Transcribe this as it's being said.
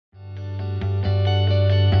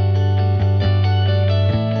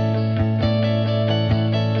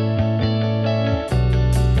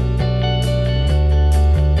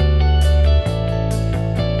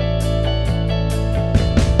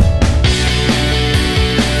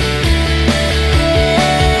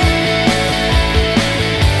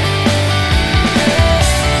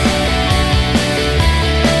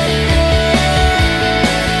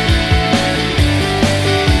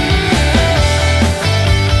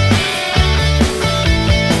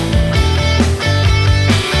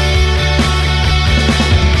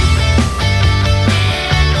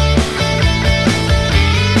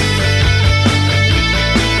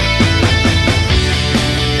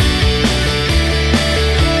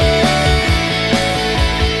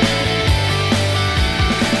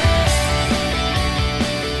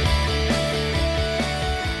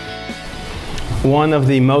one of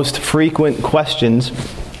the most frequent questions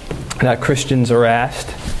that Christians are asked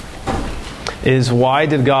is, why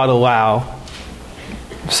did God allow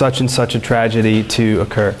such and such a tragedy to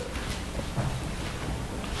occur?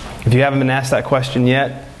 If you haven't been asked that question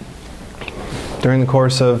yet, during the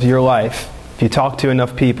course of your life, if you talk to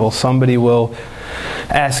enough people, somebody will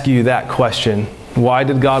ask you that question. Why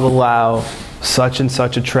did God allow such and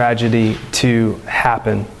such a tragedy to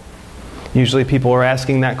happen? Usually people are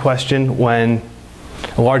asking that question when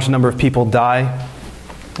a large number of people die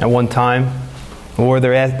at one time, or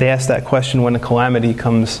they ask that question when a calamity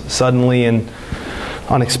comes suddenly and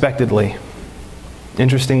unexpectedly.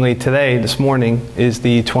 Interestingly, this morning, is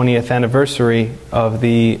the 20th anniversary of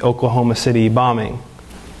the Oklahoma City bombing,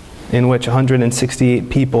 in which 168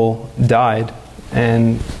 people died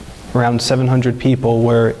and around 700 people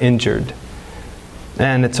were injured.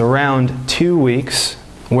 And it's around 2 weeks,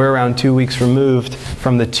 we're around 2 weeks removed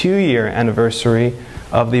from the 2-year anniversary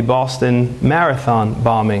of the Boston Marathon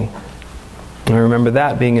bombing. I remember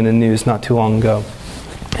that being in the news not too long ago.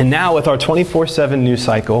 And now with our 24/7 news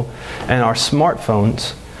cycle and our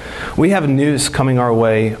smartphones, we have news coming our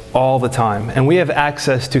way all the time. And we have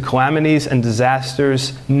access to calamities and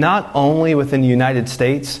disasters not only within the United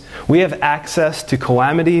States, we have access to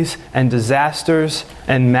calamities and disasters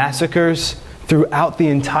and massacres throughout the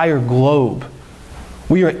entire globe.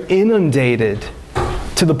 We are inundated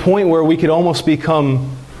to the point where we could almost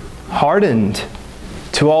become hardened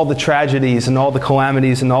to all the tragedies and all the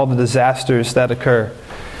calamities and all the disasters that occur.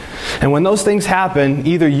 And when those things happen,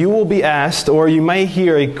 either you will be asked, or you may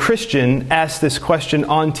hear a Christian ask this question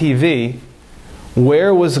on TV,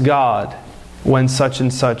 where was God when such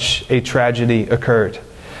and such a tragedy occurred?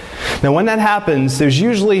 Now when that happens, there's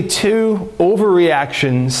usually two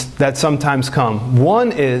overreactions that sometimes come.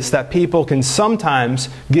 One is that people can sometimes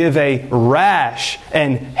give a rash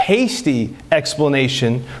and hasty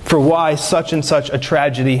explanation for why such and such a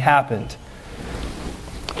tragedy happened.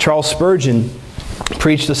 Charles Spurgeon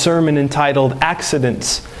preached a sermon entitled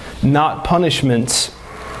 "Accidents, Not Punishments"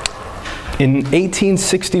 in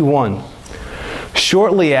 1861.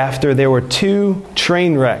 Shortly after, there were 2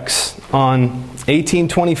 train wrecks on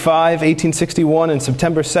 1861 and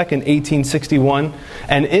September 2nd, 1861.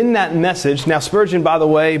 And in that message, now Spurgeon, by the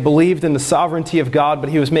way, believed in the sovereignty of God, but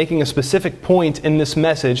he was making a specific point in this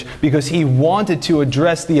message because he wanted to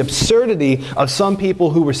address the absurdity of some people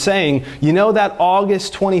who were saying, you know that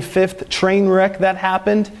August 25th train wreck that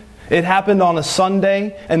happened? It happened on a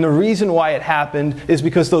Sunday, and the reason why it happened is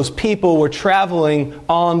because those people were traveling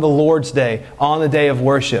on the Lord's Day, on the day of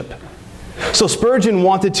worship. So Spurgeon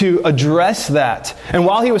wanted to address that. And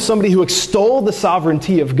while he was somebody who extolled the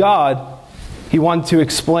sovereignty of God, he wanted to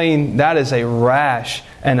explain that is a rash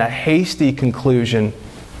and a hasty conclusion.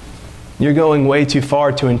 You're going way too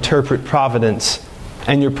far to interpret providence,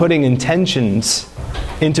 and you're putting intentions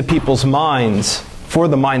into people's minds for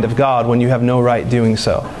the mind of God when you have no right doing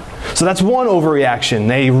so. So that's one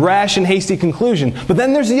overreaction, a rash and hasty conclusion. But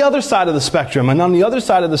then there's the other side of the spectrum. And on the other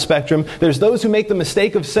side of the spectrum, there's those who make the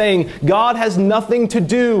mistake of saying God has nothing to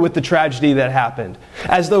do with the tragedy that happened,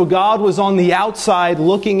 as though God was on the outside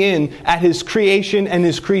looking in at His creation and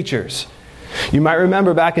His creatures. You might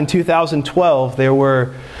remember back in 2012, there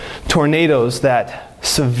were tornadoes that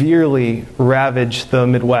severely ravaged the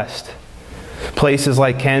Midwest. Places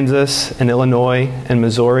like Kansas and Illinois and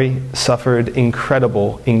Missouri suffered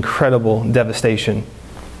incredible devastation.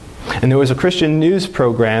 And there was a Christian news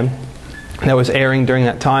program that was airing during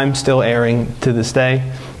that time, still airing to this day.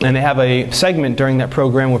 And they have a segment during that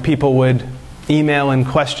program where people would email in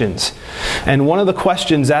questions. And one of the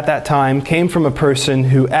questions at that time came from a person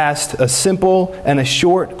who asked a simple and a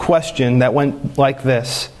short question that went like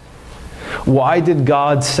this: why did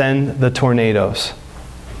God send the tornadoes?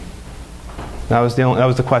 That was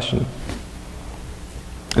the question.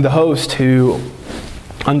 The host who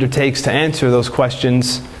undertakes to answer those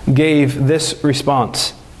questions gave this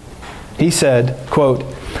response. He said, quote,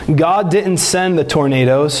 "God didn't send the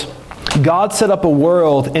tornadoes. God set up a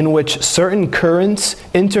world in which certain currents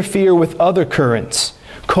interfere with other currents.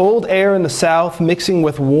 Cold air in the south mixing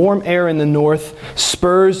with warm air in the north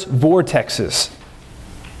spurs vortexes."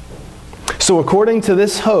 So according to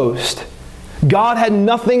this host, God had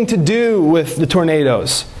nothing to do with the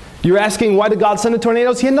tornadoes. You're asking, why did God send the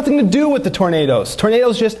tornadoes? He had nothing to do with the tornadoes.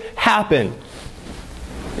 Tornadoes just happen.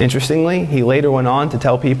 Interestingly, he later went on to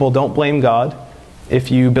tell people, don't blame God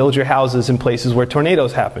if you build your houses in places where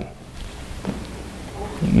tornadoes happen.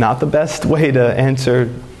 Not the best way to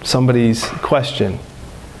answer somebody's question.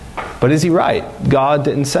 But is he right? God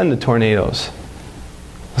didn't send the tornadoes.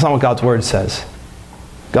 That's not what God's Word says.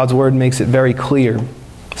 God's Word makes it very clear.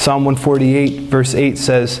 Psalm 148 verse 8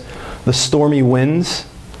 says, "The stormy winds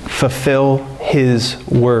fulfill His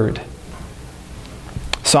word."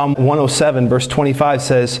 Psalm 107 verse 25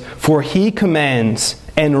 says, "For He commands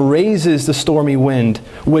and raises the stormy wind,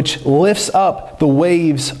 which lifts up the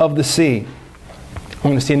waves of the sea." I'm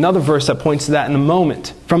going to see another verse that points to that in a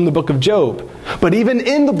moment from the book of Job. But even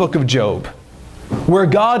in the book of Job, where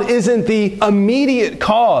God isn't the immediate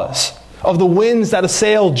cause of the winds that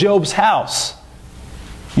assail Job's house,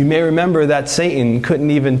 you may remember that Satan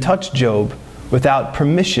couldn't even touch Job without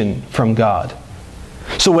permission from God.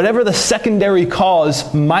 So whatever the secondary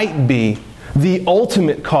cause might be, the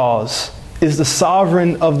ultimate cause is the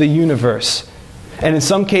sovereign of the universe. And in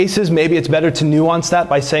some cases, maybe it's better to nuance that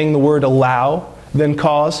by saying the word allow than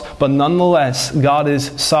cause, but nonetheless, God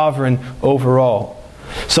is sovereign over all.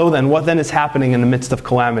 So then, what then is happening in the midst of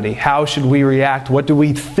calamity? How should we react? What do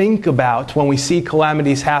we think about when we see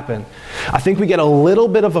calamities happen? I think we get a little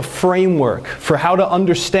bit of a framework for how to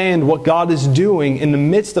understand what God is doing in the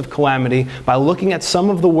midst of calamity by looking at some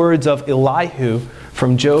of the words of Elihu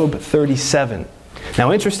from Job 37.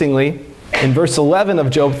 Now, interestingly, in verse 11 of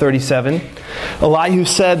Job 37, Elihu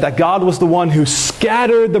said that God was the one who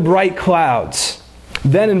scattered the bright clouds.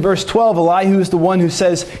 Then in verse 12, Elihu is the one who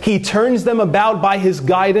says He turns them about by His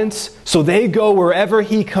guidance, so they go wherever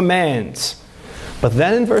He commands. But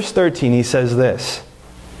then in verse 13, he says this.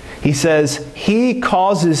 He says, He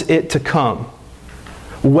causes it to come,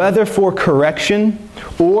 whether for correction,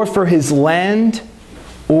 or for His land,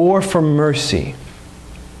 or for mercy.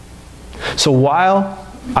 So while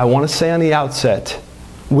I want to say on the outset,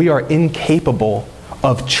 we are incapable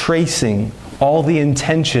of tracing all the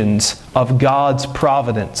intentions of God's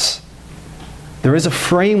providence, there is a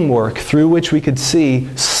framework through which we could see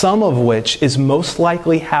some of which is most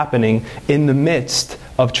likely happening in the midst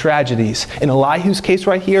of tragedies. In Elihu's case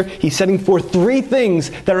right here, he's setting forth three things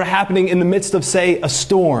that are happening in the midst of, say, a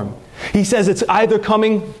storm. He says it's either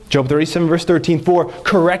coming, Job 37 verse 13, for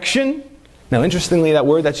correction. Now, interestingly, that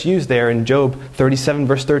word that's used there in Job 37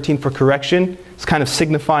 verse 13 for correction is kind of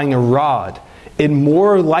signifying a rod. It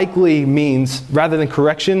more likely means, rather than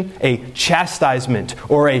correction, a chastisement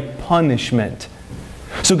or a punishment.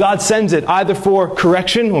 So God sends it either for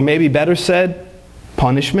correction, or maybe better said,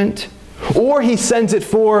 punishment, or He sends it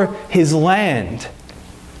for His land.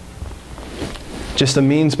 Just a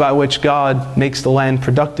means by which God makes the land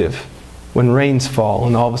productive when rains fall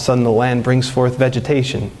and all of a sudden the land brings forth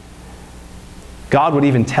vegetation. God would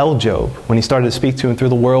even tell Job, when He started to speak to him through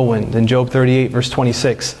the whirlwind in Job 38 verse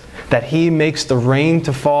 26, that He makes the rain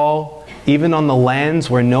to fall even on the lands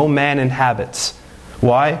where no man inhabits.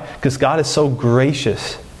 Why? Because God is so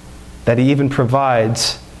gracious that He even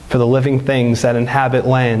provides for the living things that inhabit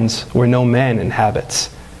lands where no man inhabits.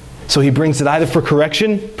 So He brings it either for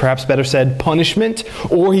correction, perhaps better said punishment,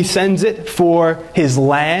 or He sends it for His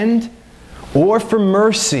land, or for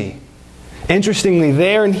mercy. Interestingly,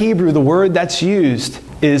 there in Hebrew, the word that's used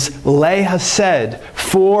is le-hased,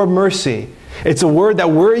 for mercy. It's a word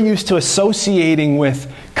that we're used to associating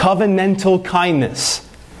with covenantal kindness.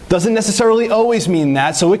 Doesn't necessarily always mean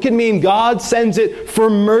that. So it can mean God sends it for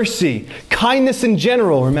mercy. Kindness in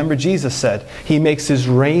general. Remember, Jesus said He makes His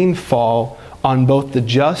rain fall on both the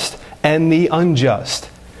just and the unjust.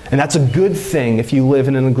 And that's a good thing if you live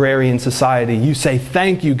in an agrarian society. You say,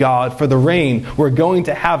 thank you, God, for the rain. We're going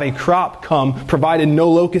to have a crop come, provided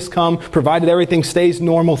no locusts come, provided everything stays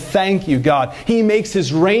normal. Thank you, God. He makes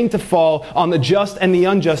His rain to fall on the just and the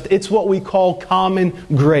unjust. It's what we call common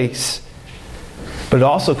grace. But it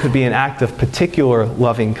also could be an act of particular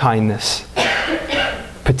loving kindness,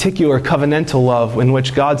 particular covenantal love, in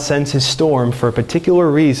which God sends His storm for a particular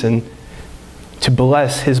reason to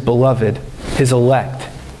bless His beloved, His elect,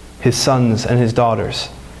 His sons and His daughters.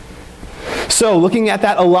 So, looking at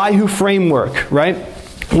that Elihu framework, right?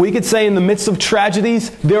 We could say in the midst of tragedies,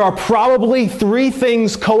 there are probably three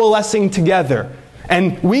things coalescing together.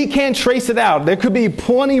 And we can't trace it out. There could be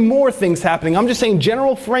plenty more things happening. I'm just saying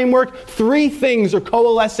general framework, three things are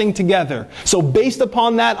coalescing together. So based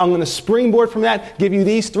upon that, I'm going to springboard from that, give you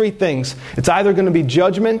these three things. It's either going to be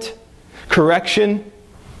judgment, correction,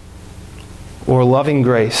 or loving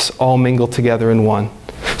grace, all mingled together in one.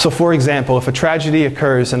 So for example, if a tragedy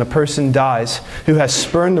occurs and a person dies who has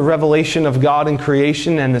spurned the revelation of God in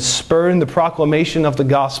creation and has spurned the proclamation of the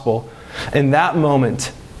gospel, in that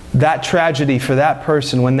moment, that tragedy for that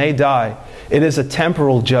person when they die, it is a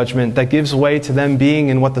temporal judgment that gives way to them being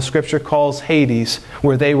in what the Scripture calls Hades,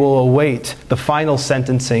 where they will await the final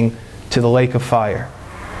sentencing to the lake of fire.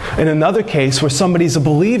 In another case where somebody's a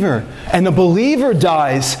believer and the believer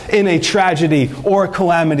dies in a tragedy or a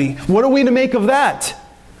calamity, what are we to make of that?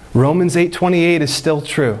 Romans 8:28 is still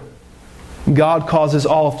true. God causes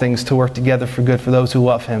all things to work together for good for those who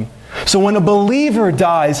love Him. So when a believer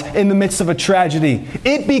dies in the midst of a tragedy,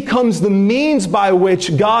 it becomes the means by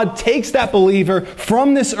which God takes that believer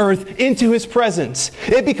from this earth into His presence.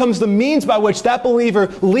 It becomes the means by which that believer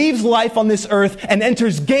leaves life on this earth and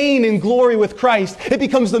enters gain in glory with Christ. It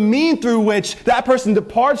becomes the mean through which that person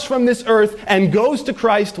departs from this earth and goes to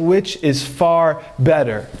Christ, which is far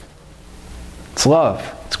better. It's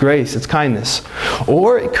love. It's grace, it's kindness.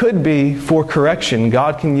 Or it could be for correction.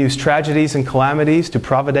 God can use tragedies and calamities to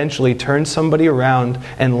providentially turn somebody around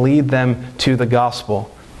and lead them to the gospel.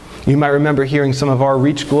 You might remember hearing some of our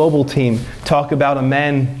Reach Global team talk about a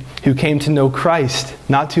man who came to know Christ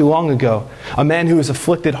not too long ago. A man who was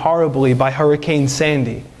afflicted horribly by Hurricane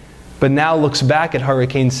Sandy, but now looks back at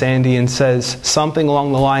Hurricane Sandy and says something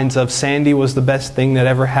along the lines of, "Sandy was the best thing that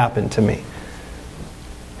ever happened to me."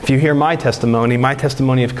 If you hear my testimony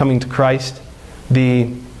of coming to Christ, the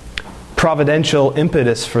providential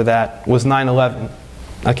impetus for that was 9/11.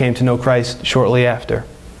 I came to know Christ shortly after.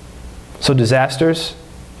 So disasters,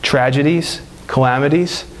 tragedies,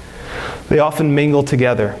 calamities, they often mingle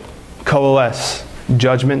together, coalesce,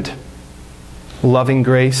 judgment, loving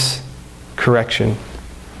grace, correction.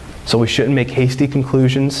 So we shouldn't make hasty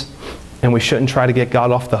conclusions. And we shouldn't try to get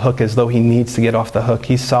God off the hook as though He needs to get off the hook.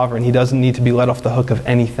 He's sovereign. He doesn't need to be let off the hook of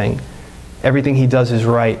anything. Everything He does is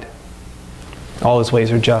right. All His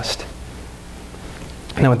ways are just.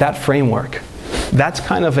 Now with that framework, that's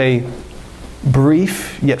kind of a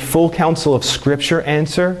brief yet full counsel of Scripture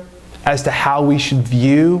answer as to how we should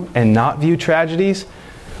view and not view tragedies.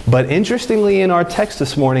 But interestingly, in our text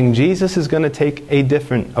this morning, Jesus is going to take a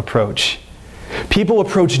different approach. People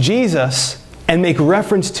approach Jesus and make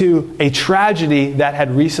reference to a tragedy that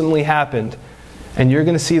had recently happened. And you're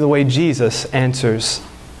going to see the way Jesus answers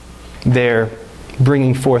their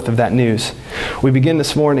bringing forth of that news. We begin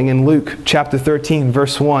this morning in Luke chapter 13,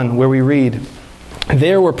 verse 1, where we read,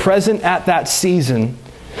 "There were present at that season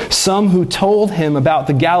some who told him about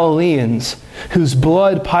the Galileans, whose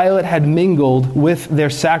blood Pilate had mingled with their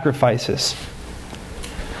sacrifices."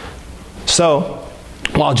 So,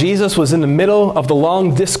 while Jesus was in the middle of the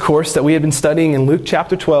long discourse that we have been studying in Luke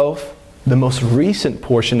chapter 12, the most recent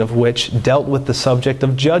portion of which dealt with the subject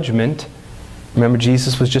of judgment. Remember,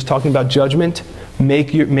 Jesus was just talking about judgment.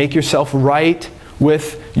 Make yourself right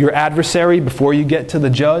with your adversary before you get to the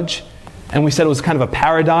judge. And we said it was kind of a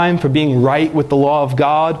paradigm for being right with the law of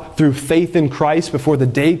God through faith in Christ before the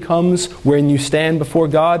day comes when you stand before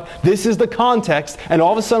God. This is the context, and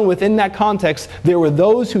all of a sudden within that context, there were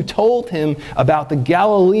those who told him about the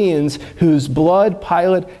Galileans whose blood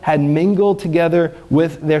Pilate had mingled together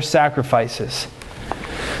with their sacrifices.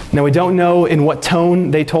 Now we don't know in what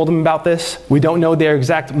tone they told him about this. We don't know their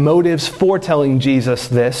exact motives for telling Jesus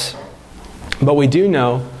this. But we do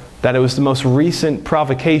know that it was the most recent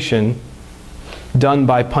provocation done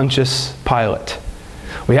by Pontius Pilate.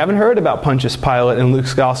 We haven't heard about Pontius Pilate in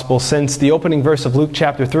Luke's Gospel since the opening verse of Luke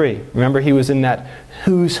chapter 3. Remember, he was in that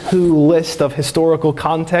who's who list of historical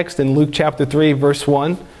context in Luke chapter 3, verse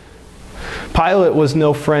 1. Pilate was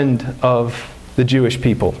no friend of the Jewish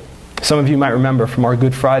people. Some of you might remember from our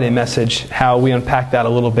Good Friday message how we unpacked that a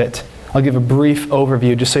little bit. I'll give a brief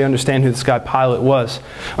overview just so you understand who this guy Pilate was.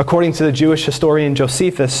 According to the Jewish historian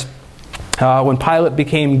Josephus, when Pilate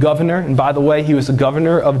became governor, and by the way, he was the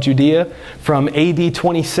governor of Judea from AD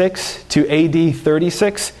 26 to AD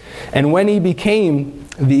 36, and when he became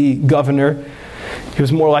the governor, he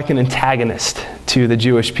was more like an antagonist to the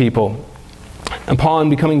Jewish people. Upon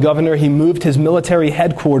becoming governor, he moved his military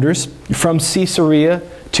headquarters from Caesarea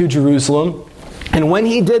to Jerusalem. And when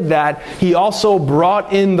he did that, he also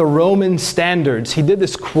brought in the Roman standards. He did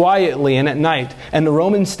this quietly and at night. And the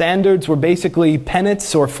Roman standards were basically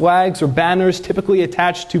pennants or flags or banners typically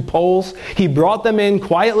attached to poles. He brought them in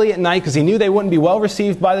quietly at night because he knew they wouldn't be well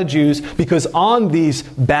received by the Jews, because on these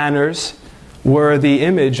banners were the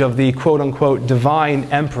image of the quote-unquote divine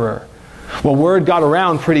emperor. Well, word got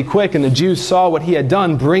around pretty quick, and the Jews saw what he had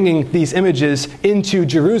done bringing these images into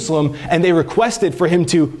Jerusalem, and they requested for him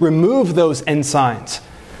to remove those ensigns.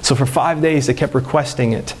 So for 5 days they kept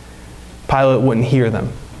requesting it. Pilate wouldn't hear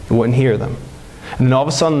them. He wouldn't hear them. And then all of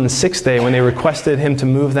a sudden on the 6th day, when they requested him to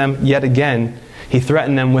move them yet again, he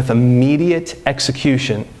threatened them with immediate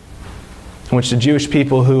execution, in which the Jewish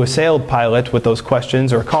people who assailed Pilate with those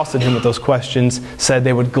questions, or accosted him with those questions, said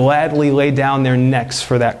they would gladly lay down their necks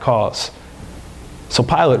for that cause. So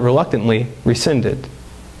Pilate reluctantly rescinded.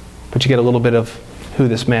 But you get a little bit of who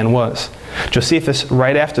this man was. Josephus,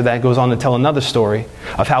 right after that, goes on to tell another story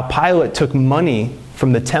of how Pilate took money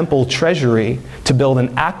from the temple treasury to build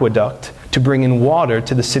an aqueduct to bring in water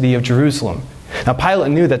to the city of Jerusalem. Now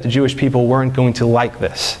Pilate knew that the Jewish people weren't going to like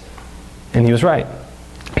this, and he was right.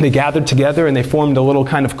 They gathered together and they formed a little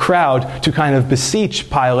kind of crowd to kind of beseech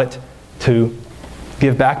Pilate to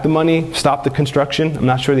give back the money, stop the construction. I'm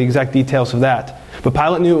not sure the exact details of that. But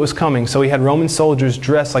Pilate knew it was coming, so he had Roman soldiers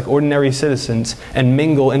dress like ordinary citizens and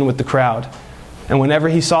mingle in with the crowd. And whenever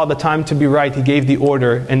he saw the time to be right, he gave the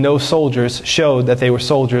order, and those soldiers showed that they were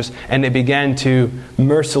soldiers, and they began to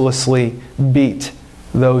mercilessly beat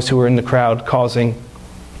those who were in the crowd, causing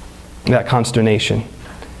that consternation.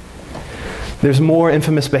 There's more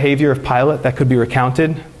infamous behavior of Pilate that could be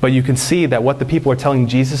recounted, but you can see that what the people are telling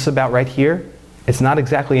Jesus about right here, it's not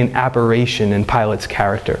exactly an aberration in Pilate's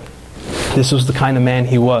character. This was the kind of man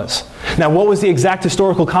he was. Now, what was the exact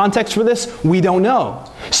historical context for this? We don't know.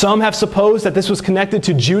 Some have supposed that this was connected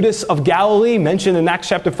to Judas of Galilee, mentioned in Acts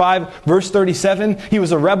chapter 5, verse 37. He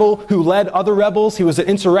was a rebel who led other rebels. He was an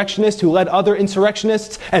insurrectionist who led other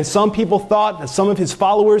insurrectionists. And some people thought that some of his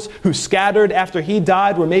followers who scattered after he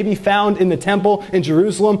died were maybe found in the temple in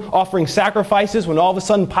Jerusalem offering sacrifices when all of a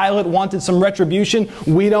sudden Pilate wanted some retribution.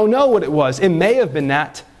 We don't know what it was. It may have been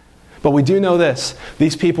that. But we do know this.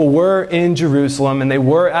 These people were in Jerusalem and they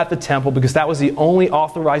were at the temple because that was the only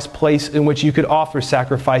authorized place in which you could offer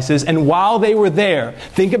sacrifices. And while they were there,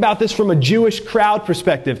 think about this from a Jewish crowd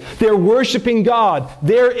perspective. They're worshiping God.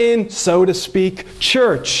 They're in, so to speak,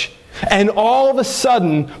 church. And all of a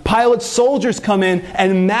sudden, Pilate's soldiers come in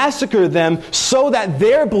and massacre them so that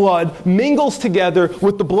their blood mingles together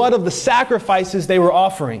with the blood of the sacrifices they were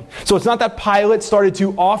offering. So it's not that Pilate started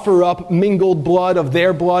to offer up mingled blood of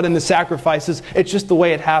their blood and the sacrifices. It's just the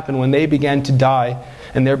way it happened when they began to die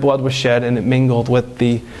and their blood was shed and it mingled with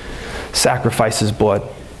the sacrifices' blood.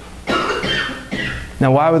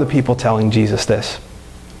 Now, why were the people telling Jesus this?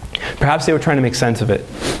 Perhaps they were trying to make sense of it.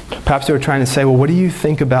 Perhaps they were trying to say, well, what do you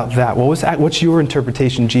think about that? What was that? What's your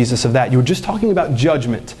interpretation, Jesus, of that? You were just talking about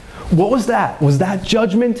judgment. What was that? Was that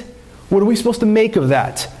judgment? What are we supposed to make of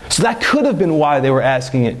that? So that could have been why they were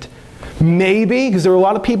asking it. Maybe, because there were a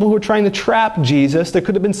lot of people who were trying to trap Jesus. There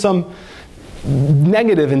could have been some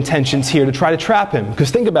negative intentions here to try to trap him.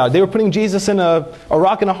 Because think about it. They were putting Jesus in a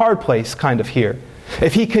rock and a hard place kind of here.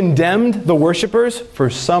 If he condemned the worshipers for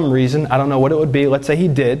some reason, I don't know what it would be, let's say he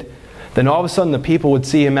did, then all of a sudden the people would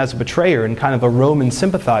see him as a betrayer and kind of a Roman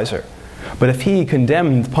sympathizer. But if he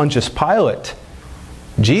condemned Pontius Pilate,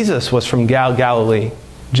 Jesus was from Galilee,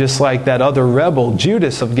 just like that other rebel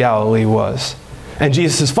Judas of Galilee was. And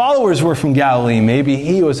Jesus' followers were from Galilee. Maybe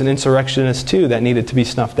he was an insurrectionist too that needed to be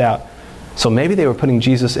snuffed out. So maybe they were putting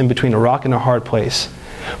Jesus in between a rock and a hard place.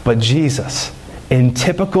 But Jesus, in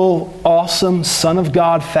typical awesome Son of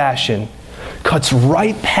God fashion, cuts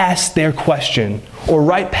right past their question or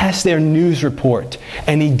right past their news report,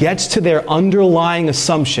 and he gets to their underlying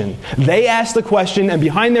assumption. They asked the question, and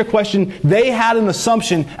behind their question, they had an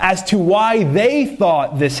assumption as to why they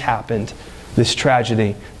thought this happened, this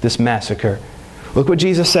tragedy, this massacre. Look what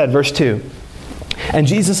Jesus said, verse 2. And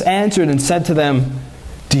Jesus answered and said to them,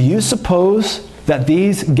 do you suppose that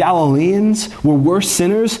these Galileans were worse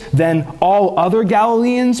sinners than all other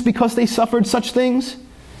Galileans because they suffered such things?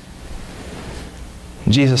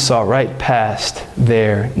 Jesus saw right past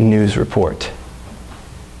their news report.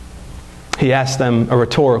 He asked them a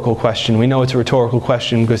rhetorical question. We know it's a rhetorical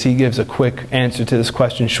question because he gives a quick answer to this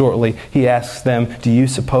question shortly. He asks them, do you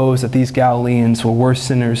suppose that these Galileans were worse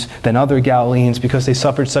sinners than other Galileans because they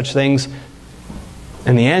suffered such things?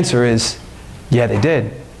 And the answer is, yeah, they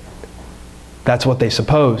did. That's what they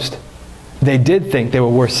supposed. They did think they were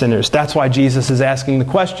worse sinners. That's why Jesus is asking the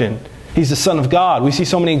question. He's the Son of God. We see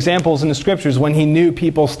so many examples in the Scriptures when he knew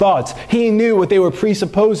people's thoughts. He knew what they were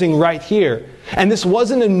presupposing right here. And this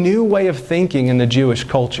wasn't a new way of thinking in the Jewish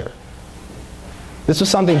culture. This was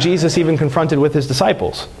something Jesus even confronted with his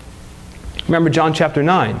disciples. Remember John chapter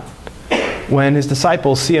 9, when his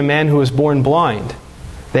disciples see a man who was born blind.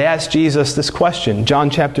 They ask Jesus this question. John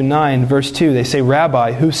chapter 9, verse 2, they say,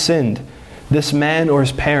 Rabbi, who sinned, this man or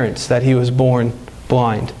his parents, that he was born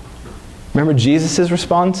blind? Remember Jesus'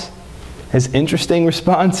 response? His interesting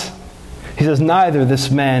response? He says, neither this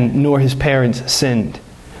man nor his parents sinned,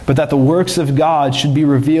 but that the works of God should be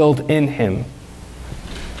revealed in him.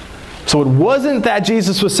 So it wasn't that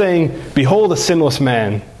Jesus was saying, behold a sinless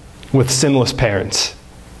man with sinless parents.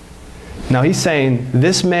 Now he's saying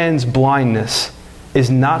this man's blindness is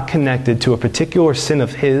not connected to a particular sin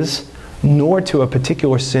of his, nor to a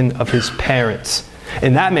particular sin of his parents.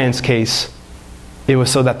 In that man's case, it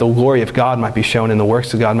was so that the glory of God might be shown and the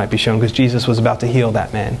works of God might be shown, because Jesus was about to heal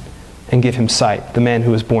that man and give him sight, the man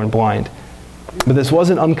who was born blind. But this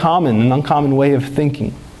wasn't an uncommon way of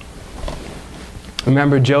thinking.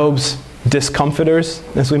 Remember Job's discomfiters,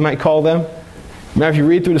 as we might call them. Now, if you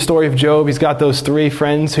read through the story of Job, he's got those three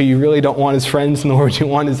friends who you really don't want as friends, nor would you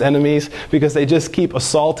want as enemies, because they just keep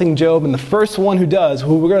assaulting Job. And the first one who does,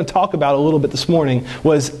 who we're going to talk about a little bit this morning,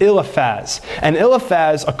 was Eliphaz. And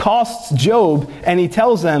Eliphaz accosts Job, and he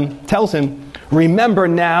tells him, "Remember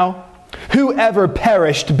now, whoever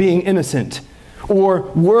perished being innocent, or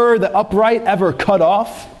were the upright ever cut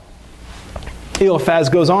off?" Eliphaz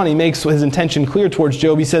goes on, he makes his intention clear towards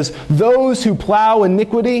Job. He says, "Those who plow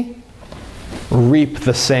iniquity reap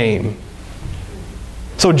the same."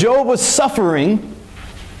 So Job was suffering,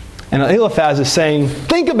 and Eliphaz is saying,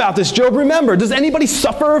 think about this, Job. Remember, does anybody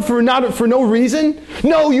suffer for no reason?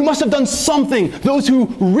 No, you must have done something. Those who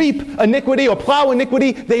reap iniquity or plow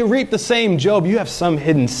iniquity, they reap the same. Job, you have some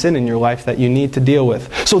hidden sin in your life that you need to deal with.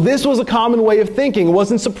 So this was a common way of thinking. It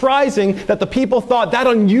wasn't surprising that the people thought that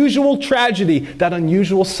unusual tragedy, that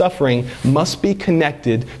unusual suffering must be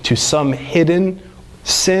connected to some hidden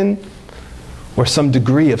sin or some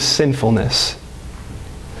degree of sinfulness.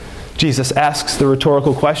 Jesus asks the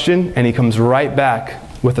rhetorical question, and he comes right back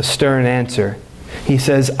with a stern answer. He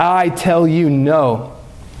says, "I tell you no,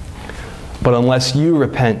 but unless you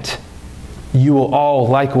repent, you will all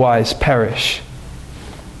likewise perish."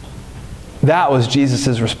 That was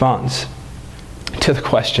Jesus' response to the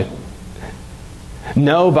question.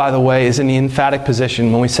 No, by the way, is in the emphatic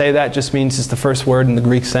position. When we say that, it just means it's the first word in the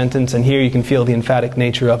Greek sentence, and here you can feel the emphatic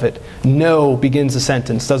nature of it. No begins the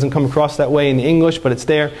sentence. Doesn't come across that way in the English, but it's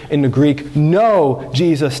there in the Greek. No,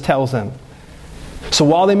 Jesus tells them. So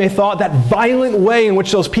while they may have thought that violent way in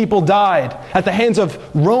which those people died at the hands of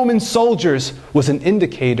Roman soldiers was an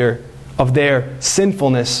indicator of their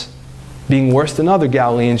sinfulness being worse than other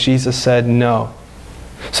Galileans, Jesus said no.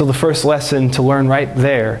 So the first lesson to learn right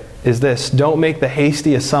there is this: don't make the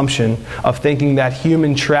hasty assumption of thinking that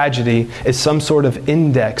human tragedy is some sort of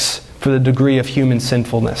index for the degree of human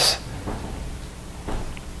sinfulness.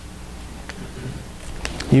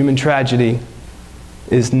 Human tragedy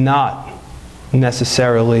is not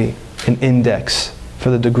necessarily an index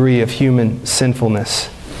for the degree of human sinfulness.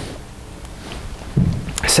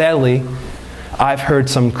 Sadly, I've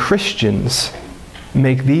heard some Christians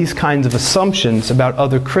make these kinds of assumptions about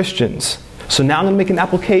other Christians. So now I'm going to make an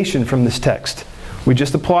application from this text. We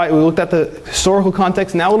looked at the historical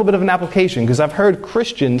context, now a little bit of an application, because I've heard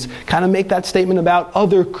Christians kind of make that statement about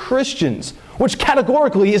other Christians, which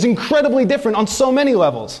categorically is incredibly different on so many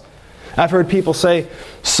levels. I've heard people say,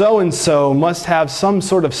 so-and-so must have some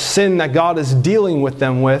sort of sin that God is dealing with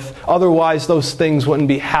them with, otherwise those things wouldn't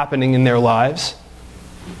be happening in their lives.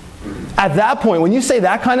 At that point, when you say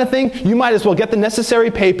that kind of thing, you might as well get the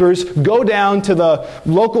necessary papers, go down to the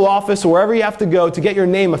local office or wherever you have to go to get your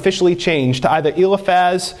name officially changed to either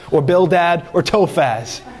Eliphaz or Bildad or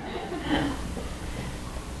Tophaz.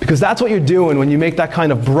 Because that's what you're doing when you make that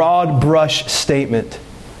kind of broad brush statement.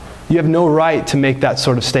 You have no right to make that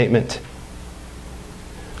sort of statement.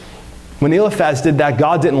 When Eliphaz did that,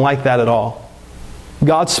 God didn't like that at all.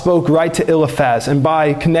 God spoke right to Eliphaz, and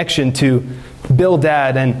by connection to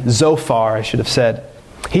Bildad and Zophar, I should have said.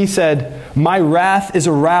 He said, "My wrath is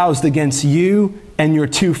aroused against you and your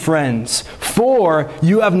two friends, for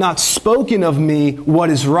you have not spoken of me what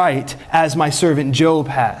is right, as my servant Job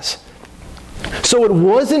has." So it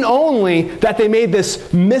wasn't only that they made this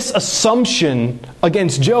misassumption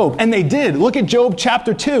against Job, and they did. Look at Job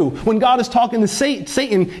chapter 2. When God is talking to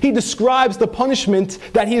Satan, he describes the punishment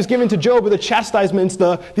that he has given to Job, or the chastisements,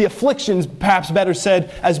 the afflictions, perhaps better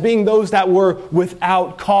said, as being those that were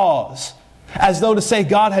without cause. As though to say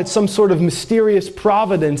God had some sort of mysterious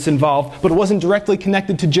providence involved, but it wasn't directly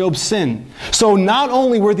connected to Job's sin. So not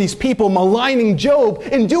only were these people maligning Job,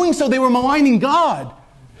 in doing so they were maligning God.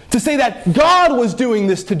 To say that God was doing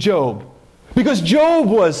this to Job, because Job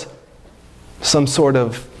was some sort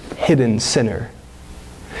of hidden sinner.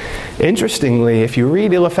 Interestingly, if you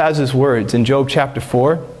read Eliphaz's words in Job chapter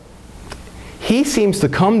 4, he seems to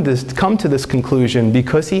come to this conclusion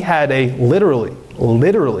because he had a literally,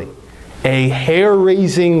 a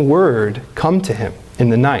hair-raising word come to him in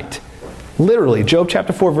the night. Literally, Job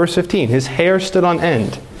chapter 4, verse 15, his hair stood on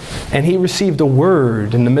end, and he received a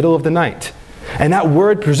word in the middle of the night. And that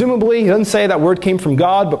word, presumably, he doesn't say that word came from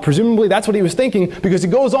God, but presumably that's what he was thinking, because he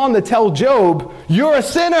goes on to tell Job, "You're a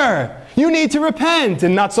sinner. You need to repent,"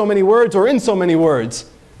 in not so many words or in so many words.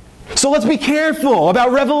 So let's be careful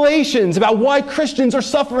about revelations, about why Christians are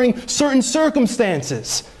suffering certain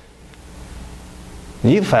circumstances.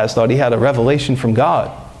 Eliphaz thought he had a revelation from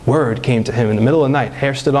God. Word came to him in the middle of the night.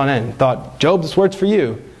 Hair stood on end. Thought, "Job, this word's for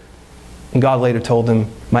you." And God later told him,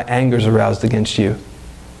 "My anger's aroused against you.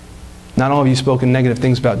 Not only have you spoken negative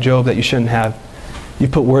things about Job that you shouldn't have, You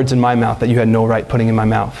put words in my mouth that you had no right putting in my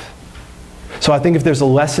mouth. So I think if there's a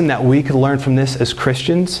lesson that we could learn from this as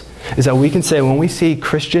Christians, is that we can say when we see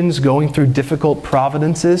Christians going through difficult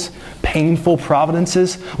providences, painful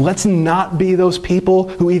providences, let's not be those people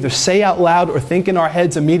who either say out loud or think in our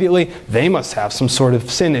heads immediately, they must have some sort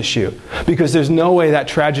of sin issue. Because there's no way that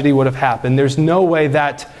tragedy would have happened. There's no way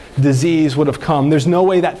that disease would have come. There's no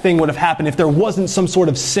way that thing would have happened if there wasn't some sort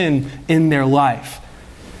of sin in their life.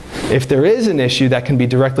 If there is an issue that can be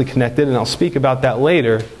directly connected, and I'll speak about that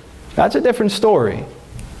later, that's a different story.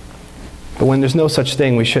 But when there's no such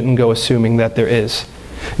thing, we shouldn't go assuming that there is.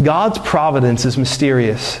 God's providence is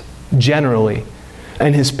mysterious, generally.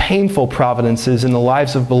 And His painful providences in the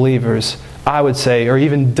lives of believers, I would say, are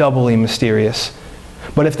even doubly mysterious.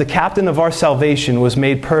 But if the captain of our salvation was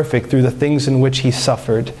made perfect through the things in which He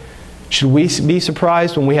suffered, should we be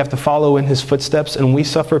surprised when we have to follow in His footsteps and we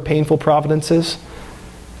suffer painful providences?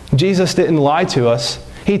 Jesus didn't lie to us.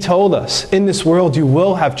 He told us, in this world you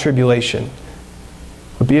will have tribulation.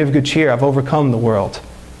 But be of good cheer, I've overcome the world.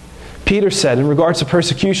 Peter said, in regards to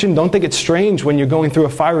persecution, don't think it's strange when you're going through a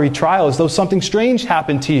fiery trial as though something strange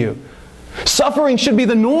happened to you. Suffering should be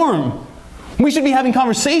the norm. We should be having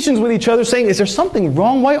conversations with each other saying, is there something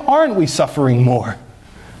wrong? Why aren't we suffering more?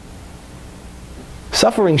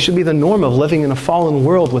 Suffering should be the norm of living in a fallen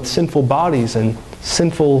world with sinful bodies and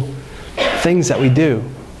sinful things that we do.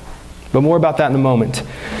 But more about that in a moment.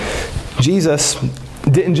 Jesus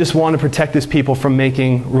didn't just want to protect His people from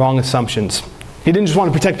making wrong assumptions. He didn't just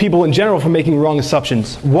want to protect people in general from making wrong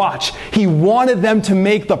assumptions. Watch. He wanted them to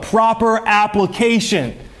make the proper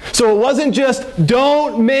application. So it wasn't just,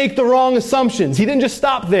 don't make the wrong assumptions. He didn't just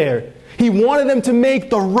stop there. He wanted them to make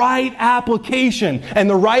the right application. And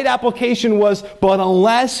the right application was, but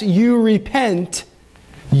unless you repent,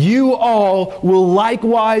 you all will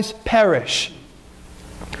likewise perish.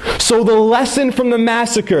 So the lesson from the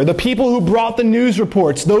massacre, the people who brought the news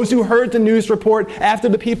reports, those who heard the news report after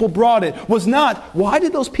the people brought it, was not, why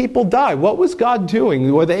did those people die? What was God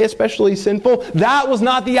doing? Were they especially sinful? That was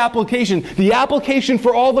not the application. The application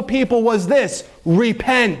for all the people was this: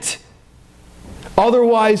 repent.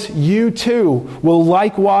 Otherwise, you too will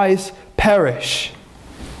likewise perish.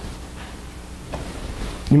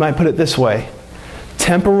 You might put it this way: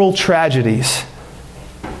 temporal tragedies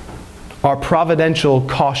are providential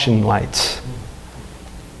caution lights.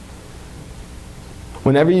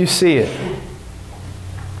 Whenever you see it,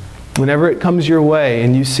 whenever it comes your way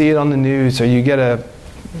and you see it on the news or you get a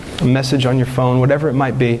message on your phone, whatever it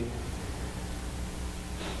might be,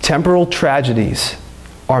 temporal tragedies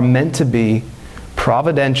are meant to be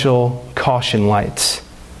providential caution lights.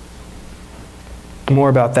 More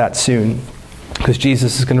about that soon, because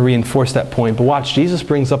Jesus is going to reinforce that point. But watch, Jesus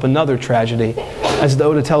brings up another tragedy as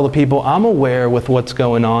though to tell the people, I'm aware with what's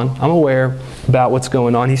going on. I'm aware about what's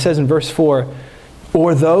going on. He says in verse 4,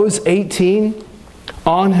 or those 18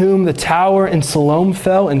 on whom the tower in Siloam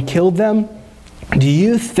fell and killed them, do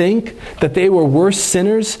you think that they were worse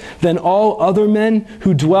sinners than all other men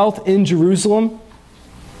who dwelt in Jerusalem?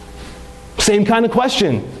 Same kind of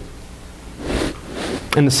question.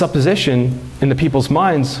 And the supposition in the people's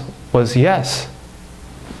minds was, yes,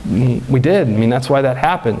 we did. I mean, that's why that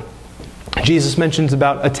happened. Jesus mentions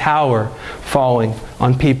about a tower falling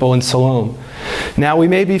on people in Siloam. Now, we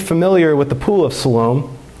may be familiar with the pool of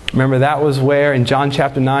Siloam. Remember, that was where, in John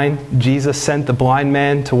chapter 9, Jesus sent the blind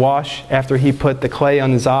man to wash after He put the clay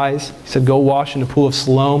on his eyes. He said, go wash in the pool of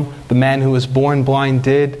Siloam. The man who was born blind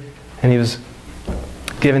did, and he was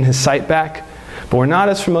given his sight back. But we're not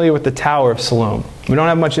as familiar with the tower of Siloam. We don't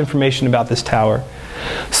have much information about this tower.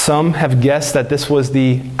 Some have guessed that this was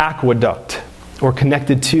the aqueduct, or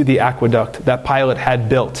connected to the aqueduct that Pilate had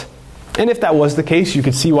built. And if that was the case, you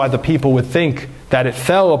could see why the people would think that it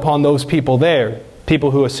fell upon those people there. People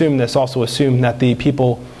who assume this also assume that the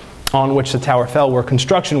people on which the tower fell were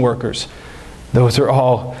construction workers. Those are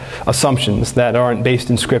all assumptions that aren't based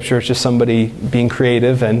in Scripture. It's just somebody being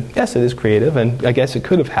creative, and yes, it is creative, and I guess it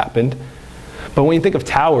could have happened. But when you think of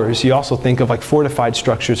towers, you also think of like fortified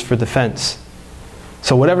structures for defense.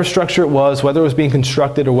 So whatever structure it was, whether it was being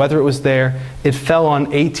constructed or whether it was there, it fell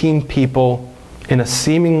on 18 people in a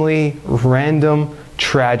seemingly random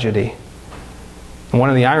tragedy. And one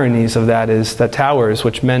of the ironies of that is that towers,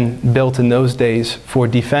 which men built in those days for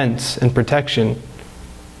defense and protection,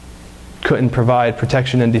 couldn't provide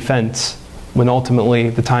protection and defense when ultimately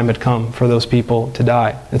the time had come for those people to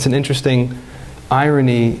die. It's an interesting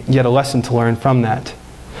irony, yet a lesson to learn from that.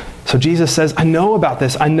 So Jesus says, I know about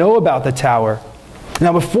this. I know about the tower.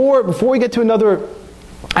 Now before we get to another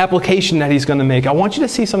application that he's going to make, I want you to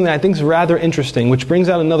see something that I think is rather interesting, which brings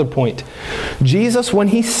out another point. Jesus, when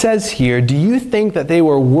he says here, do you think that they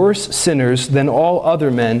were worse sinners than all other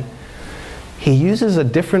men? He uses a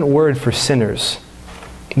different word for sinners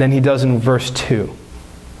than he does in verse 2.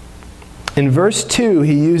 In verse 2,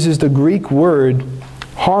 he uses the Greek word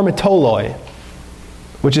harmatoloi,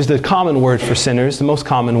 which is the common word for sinners, the most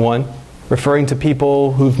common one, referring to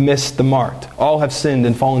people who've missed the mark. All have sinned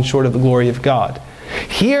and fallen short of the glory of God.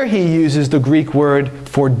 Here he uses the Greek word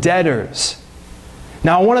for debtors.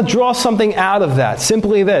 Now I want to draw something out of that.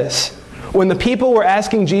 Simply this. When the people were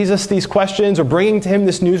asking Jesus these questions or bringing to him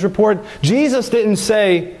this news report, Jesus didn't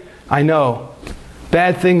say, I know,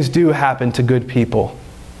 bad things do happen to good people.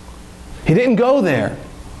 He didn't go there.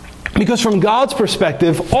 Because from God's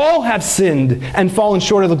perspective, all have sinned and fallen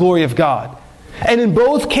short of the glory of God. And in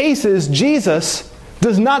both cases, Jesus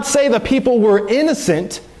does not say the people were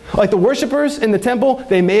innocent. Like the worshipers in the temple,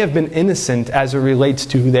 they may have been innocent as it relates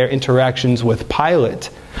to their interactions with Pilate.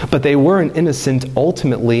 But they weren't innocent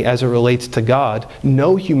ultimately as it relates to God.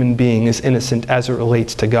 No human being is innocent as it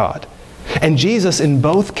relates to God. And Jesus in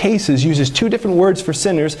both cases uses two different words for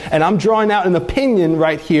sinners, and I'm drawing out an opinion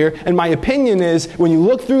right here, and my opinion is when you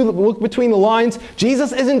look between the lines,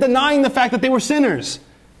 Jesus isn't denying the fact that they were sinners.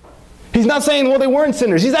 He's not saying, well, they weren't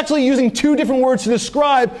sinners. He's actually using two different words to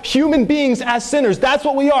describe human beings as sinners. That's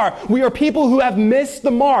what we are. We are people who have missed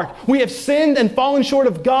the mark. We have sinned and fallen short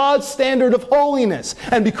of God's standard of holiness.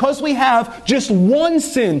 And because we have, just one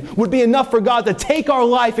sin would be enough for God to take our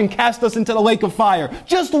life and cast us into the lake of fire.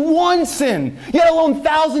 Just one sin, yet alone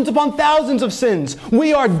thousands upon thousands of sins.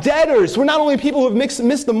 We are debtors. We're not only people who have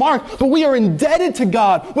missed the mark, but we are indebted to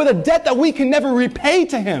God with a debt that we can never repay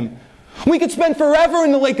to Him. We could spend forever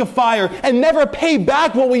in the lake of fire and never pay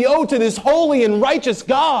back what we owe to this holy and righteous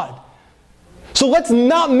God. So let's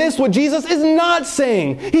not miss what Jesus is not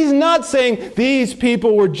saying. He's not saying these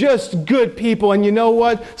people were just good people and you know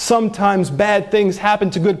what? Sometimes bad things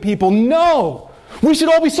happen to good people. No! We should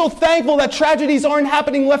all be so thankful that tragedies aren't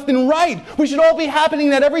happening left and right. We should all be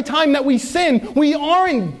happening that every time that we sin, we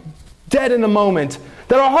aren't dead in a moment.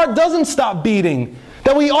 That our heart doesn't stop beating.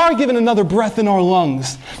 That we are given another breath in our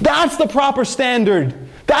lungs. That's the proper standard.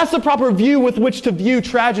 That's the proper view with which to view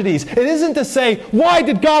tragedies. It isn't to say, why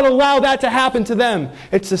did God allow that to happen to them?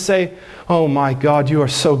 It's to say, oh my God, you are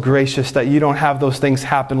so gracious that you don't have those things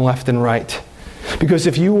happen left and right. Because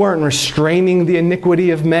if you weren't restraining the iniquity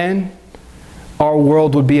of man, our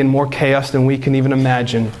world would be in more chaos than we can even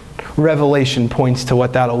imagine. Revelation points to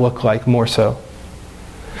what that'll look like more so.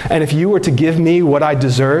 And if you were to give me what I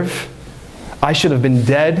deserve, I should have been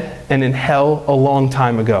dead and in hell a long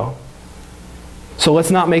time ago. So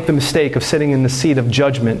let's not make the mistake of sitting in the seat of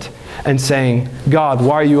judgment and saying, God,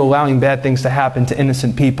 why are you allowing bad things to happen to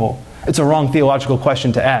innocent people? It's a wrong theological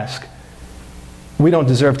question to ask. We don't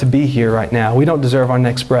deserve to be here right now. We don't deserve our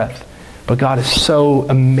next breath. But God is so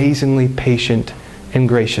amazingly patient and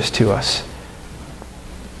gracious to us.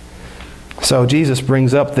 So Jesus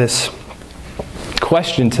brings up this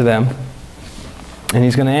question to them. And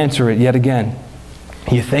he's going to answer it yet again.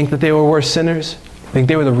 You think that they were worse sinners? You think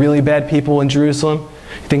they were the really bad people in Jerusalem?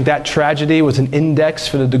 You think that tragedy was an index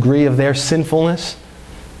for the degree of their sinfulness?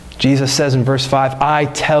 Jesus says in verse 5, I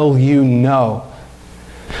tell you no.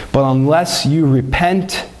 But unless you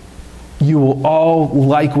repent, you will all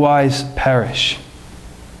likewise perish.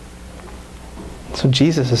 So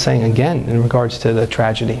Jesus is saying again in regards to the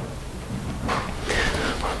tragedy.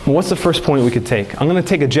 What's the first point we could take? I'm going to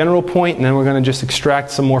take a general point and then we're going to just extract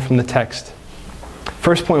some more from the text.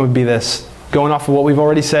 First point would be this. Going off of what we've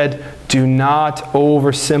already said, do not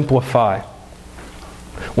oversimplify.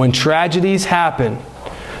 When tragedies happen,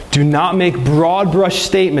 do not make broad brush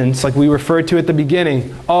statements like we referred to at the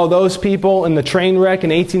beginning. Oh, those people in the train wreck in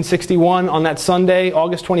 1861 on that Sunday,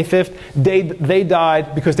 August 25th, they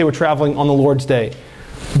died because they were traveling on the Lord's Day.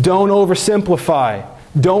 Don't oversimplify.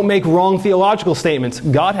 Don't make wrong theological statements.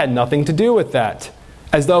 God had nothing to do with that.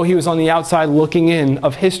 As though He was on the outside looking in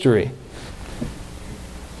of history.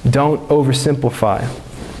 Don't oversimplify.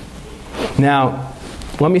 Now,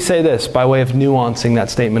 let me say this by way of nuancing that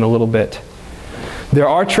statement a little bit. There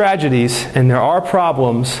are tragedies and there are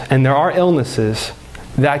problems and there are illnesses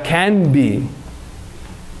that can be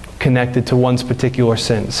connected to one's particular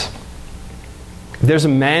sins. There's a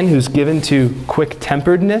man who's given to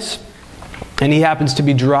quick-temperedness, and he happens to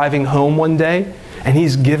be driving home one day, and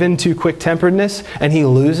he's given to quick-temperedness, and he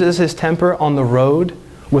loses his temper on the road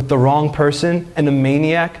with the wrong person, and a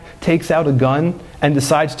maniac takes out a gun and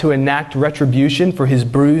decides to enact retribution for his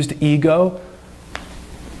bruised ego.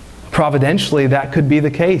 Providentially, that could be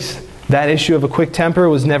the case. That issue of a quick temper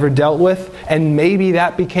was never dealt with, And maybe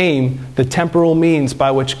that became the temporal means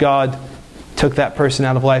by which God took that person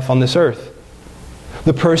out of life on this earth.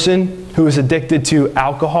 The person who is addicted to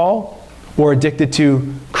alcohol, or addicted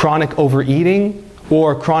to chronic overeating,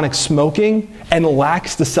 or chronic smoking, and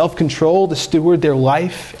lacks the self-control to steward their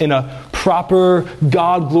life in a proper,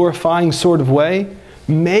 God-glorifying sort of way,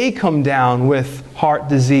 may come down with heart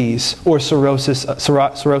disease or cirrhosis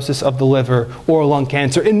of the liver or lung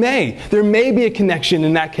cancer. It may. There may be a connection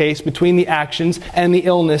in that case between the actions and the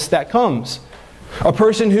illness that comes. A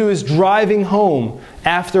person who is driving home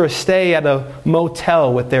after a stay at a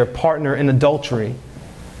motel with their partner in adultery,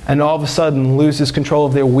 and all of a sudden loses control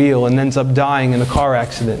of their wheel and ends up dying in a car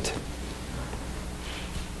accident.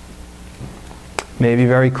 May be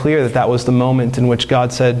very clear that that was the moment in which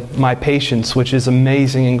God said, "My patience, which is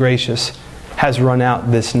amazing and gracious, has run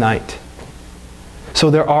out this night."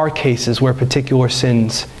 So there are cases where particular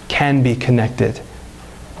sins can be connected.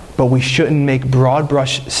 But we shouldn't make broad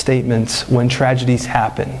brush statements when tragedies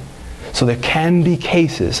happen. So there can be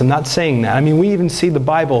cases, I'm not saying that. I mean, we even see the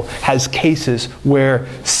Bible has cases where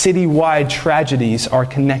citywide tragedies are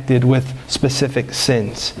connected with specific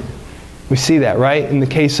sins. We see that, right? In the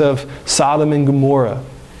case of Sodom and Gomorrah,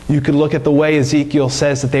 you could look at the way Ezekiel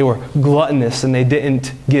says that they were gluttonous and they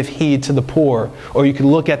didn't give heed to the poor. Or you could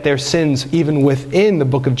look at their sins even within the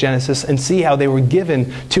book of Genesis and see how they were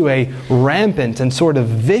given to a rampant and sort of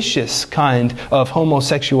vicious kind of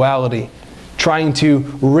homosexuality, trying to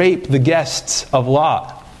rape the guests of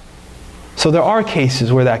Lot. So there are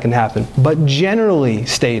cases where that can happen. But generally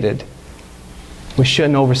stated, we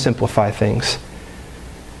shouldn't oversimplify things.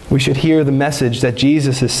 We should hear the message that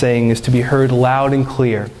Jesus is saying is to be heard loud and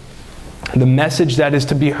clear. The message that is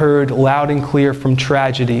to be heard loud and clear from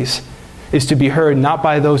tragedies is to be heard not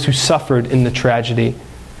by those who suffered in the tragedy,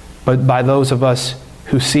 but by those of us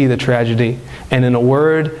who see the tragedy. And in a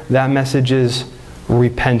word, that message is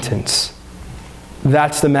repentance.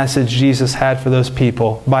 That's the message Jesus had for those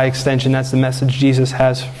people. By extension, that's the message Jesus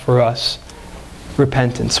has for us.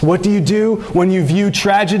 Repentance. What do you do when you view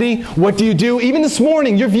tragedy? What do you do? Even this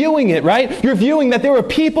morning, you're viewing it, right? You're viewing that there were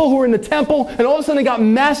people who were in the temple and all of a sudden they got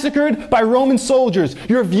massacred by Roman soldiers.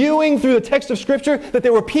 You're viewing through the text of Scripture that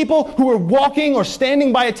there were people who were walking or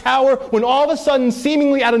standing by a tower when all of a sudden,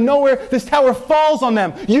 seemingly out of nowhere, this tower falls on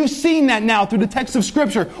them. You've seen that now through the text of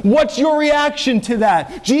Scripture. What's your reaction to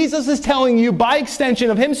that? Jesus is telling you, by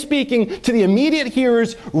extension of Him speaking to the immediate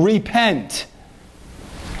hearers, repent.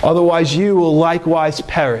 Otherwise you will likewise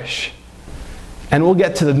perish. And we'll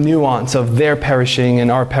get to the nuance of their perishing and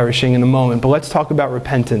our perishing in a moment. But let's talk about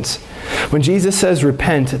repentance. When Jesus says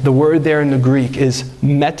repent, the word there in the Greek is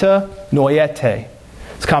metanoiete.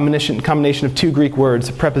 It's a combination of two Greek words.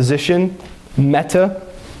 A preposition, meta,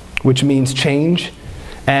 which means change,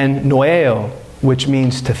 and noeo, which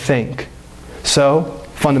means to think. So,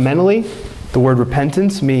 fundamentally, the word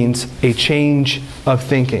repentance means a change of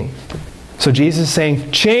thinking. So Jesus is saying,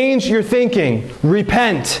 change your thinking,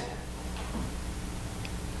 repent.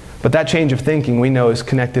 But that change of thinking, we know, is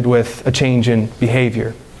connected with a change in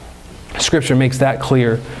behavior. Scripture makes that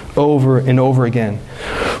clear over and over again.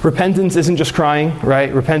 Repentance isn't just crying,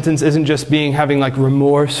 right? Repentance isn't just having like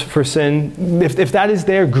remorse for sin. If that is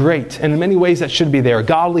there, great. And in many ways that should be there.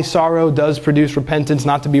 Godly sorrow does produce repentance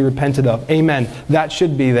not to be repented of. Amen. That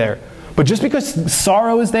should be there. But just because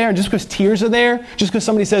sorrow is there, and just because tears are there, just because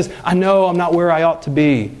somebody says, I know I'm not where I ought to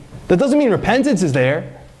be, that doesn't mean repentance is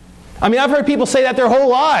there. I mean, I've heard people say that their whole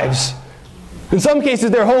lives. In some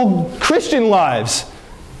cases, their whole Christian lives.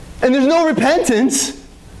 And there's no repentance.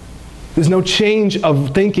 There's no change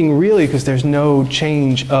of thinking, really, because there's no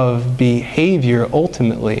change of behavior,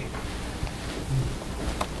 ultimately.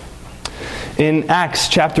 In Acts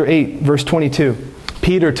chapter 8, verse 22,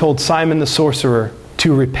 Peter told Simon the sorcerer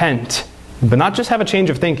to repent, but not just have a change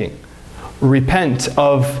of thinking. Repent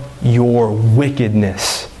of your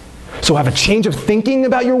wickedness. So have a change of thinking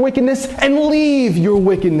about your wickedness and leave your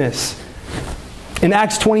wickedness. In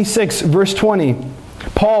Acts 26, verse 20,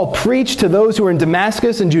 Paul preached to those who were in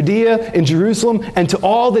Damascus and Judea and Jerusalem and to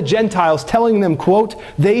all the Gentiles, telling them, quote,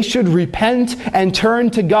 they should repent and turn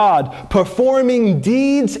to God, performing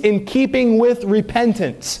deeds in keeping with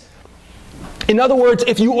repentance. In other words,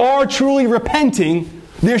 if you are truly repenting,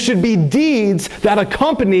 there should be deeds that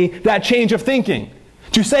accompany that change of thinking.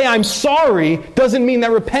 To say I'm sorry doesn't mean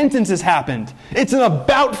that repentance has happened. It's an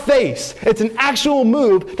about face. It's an actual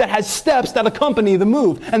move that has steps that accompany the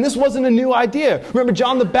move. And this wasn't a new idea. Remember,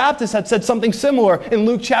 John the Baptist had said something similar in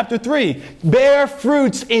Luke chapter 3. Bear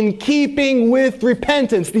fruits in keeping with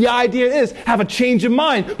repentance. The idea is have a change of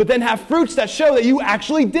mind, but then have fruits that show that you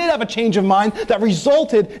actually did have a change of mind that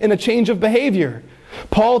resulted in a change of behavior.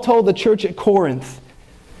 Paul told the church at Corinth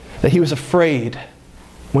that he was afraid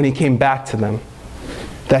when he came back to them,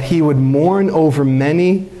 that he would mourn over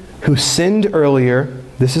many who sinned earlier,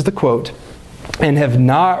 this is the quote, and have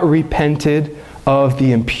not repented of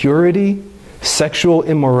the impurity, sexual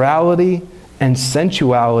immorality, and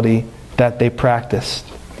sensuality that they practiced.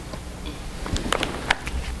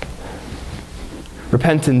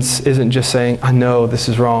 Repentance isn't just saying, I know this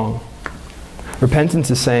is wrong. Repentance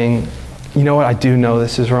is saying, you know what, I do know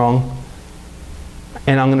this is wrong,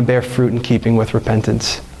 and I'm going to bear fruit in keeping with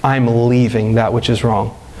repentance. I'm leaving that which is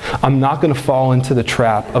wrong. I'm not going to fall into the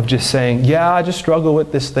trap of just saying, yeah, I just struggle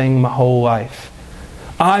with this thing my whole life.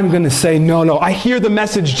 I'm going to say, no, I hear the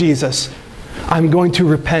message, Jesus. I'm going to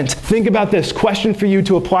repent. Think about this. Question for you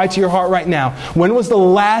to apply to your heart right now. When was the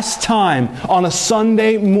last time on a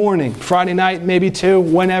Sunday morning, Friday night, maybe too,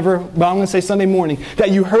 whenever, but I'm going to say Sunday morning,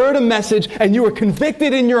 that you heard a message and you were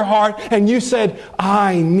convicted in your heart and you said,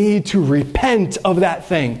 I need to repent of that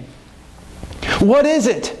thing? What is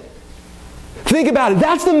it? Think about it.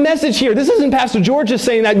 That's the message here. This isn't Pastor George just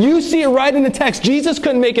saying that. You see it right in the text. Jesus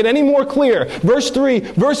couldn't make it any more clear. Verse 3,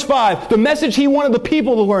 verse 5, the message he wanted the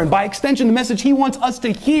people to learn. By extension, the message he wants us to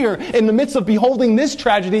hear in the midst of beholding this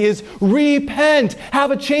tragedy is repent.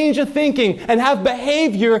 Have a change of thinking and have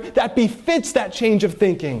behavior that befits that change of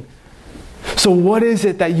thinking. So what is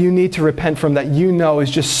it that you need to repent from that you know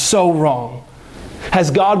is just so wrong?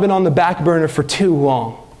 Has God been on the back burner for too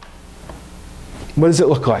long? What does it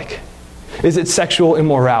look like? Is it sexual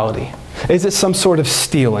immorality? Is it some sort of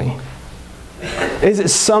stealing? Is it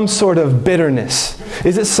some sort of bitterness?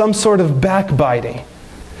 Is it some sort of backbiting?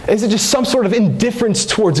 Is it just some sort of indifference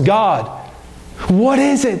towards God? What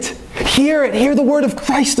is it? Hear it. Hear the word of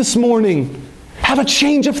Christ this morning. Have a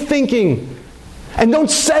change of thinking. And don't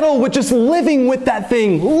settle with just living with that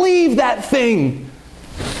thing. Leave that thing.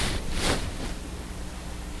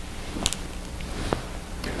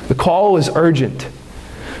 The call is urgent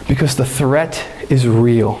because the threat is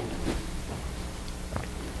real.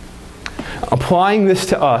 Applying this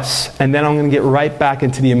to us, and then I'm going to get right back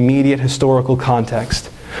into the immediate historical context.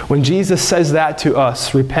 When Jesus says that to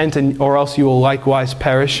us, repent or else you will likewise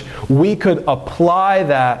perish, we could apply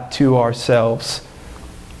that to ourselves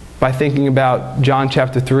by thinking about John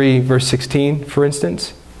chapter 3, verse 16, for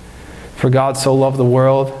instance. For God so loved the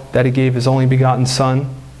world that he gave his only begotten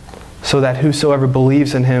Son, so that whosoever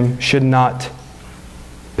believes in him should not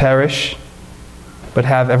perish, but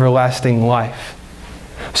have everlasting life.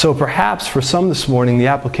 So perhaps for some this morning, the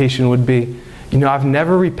application would be, I've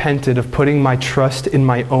never repented of putting my trust in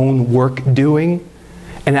my own work doing,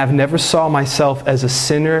 and I've never saw myself as a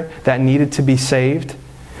sinner that needed to be saved,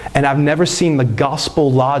 and I've never seen the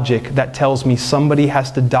gospel logic that tells me somebody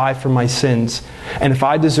has to die for my sins, and if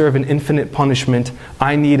I deserve an infinite punishment,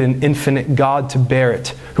 I need an infinite God to bear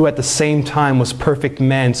it, who at the same time was perfect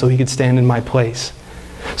man so he could stand in my place.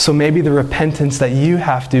 So maybe the repentance that you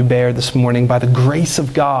have to bear this morning by the grace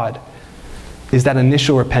of God is that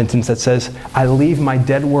initial repentance that says, I leave my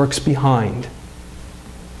dead works behind.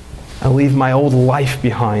 I leave my old life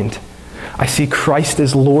behind. I see Christ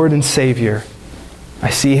as Lord and Savior.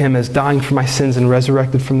 I see him as dying for my sins and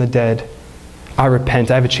resurrected from the dead. I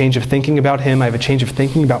repent. I have a change of thinking about him. I have a change of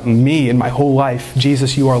thinking about me and my whole life.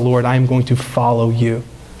 Jesus, you are Lord. I am going to follow you.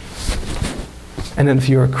 And then if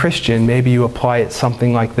you're a Christian, maybe you apply it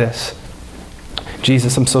something like this.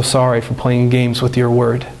 Jesus, I'm so sorry for playing games with your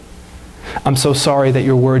word. I'm so sorry that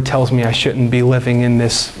your word tells me I shouldn't be living in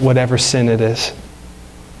this whatever sin it is.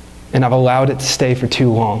 And I've allowed it to stay for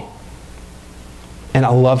too long. And I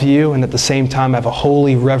love you, and at the same time I have a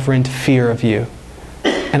holy, reverent fear of you.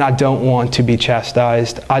 And I don't want to be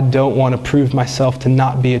chastised. I don't want to prove myself to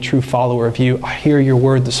not be a true follower of you. I hear your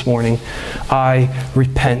word this morning. I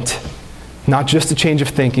repent. Not just a change of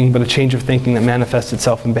thinking, but a change of thinking that manifests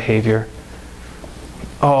itself in behavior.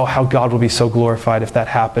 Oh, how God will be so glorified if that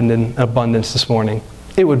happened in abundance this morning.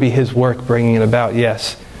 It would be his work bringing it about,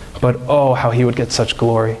 yes. But oh, how he would get such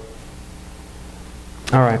glory.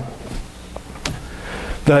 All right.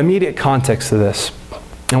 The immediate context of this.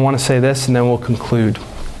 I want to say this and then we'll conclude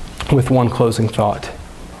with one closing thought.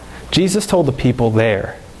 Jesus told the people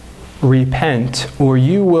there, repent or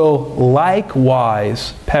you will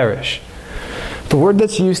likewise perish. The word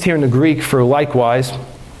that's used here in the Greek for likewise,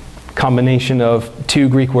 combination of two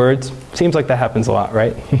Greek words, seems like that happens a lot,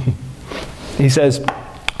 right? He says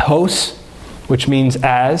hos, which means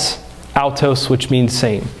as, autos, which means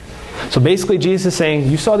same. So basically Jesus is saying,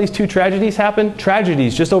 you saw these two tragedies happen?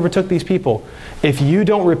 Tragedies just overtook these people. If you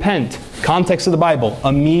don't repent, context of the Bible,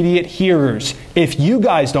 immediate hearers, if you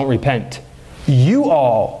guys don't repent, you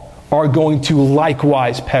all are going to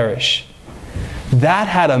likewise perish. That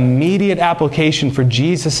had immediate application for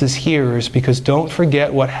Jesus' hearers, because don't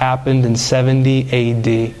forget what happened in 70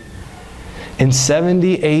 AD. In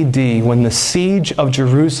 70 AD, when the siege of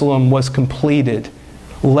Jerusalem was completed,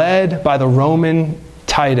 led by the Roman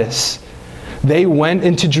Titus, they went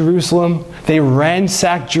into Jerusalem, they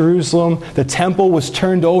ransacked Jerusalem, the temple was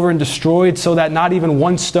turned over and destroyed so that not even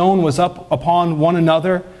one stone was up upon one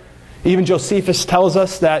another. Even Josephus tells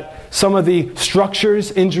us that some of the structures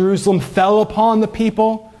in Jerusalem fell upon the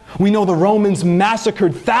people. We know the Romans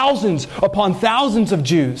massacred thousands upon thousands of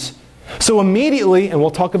Jews. So immediately, and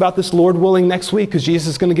we'll talk about this, Lord willing, next week, because Jesus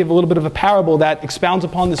is going to give a little bit of a parable that expounds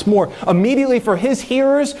upon this more. Immediately for his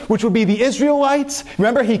hearers, which would be the Israelites,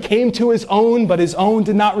 remember he came to his own, but his own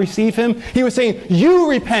did not receive him. He was saying, you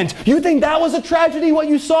repent. You think that was a tragedy, what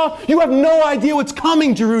you saw? You have no idea what's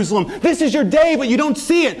coming, Jerusalem. This is your day, but you don't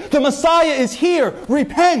see it. The Messiah is here.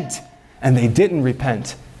 Repent. And they didn't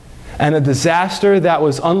repent. And a disaster that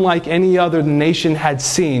was unlike any other the nation had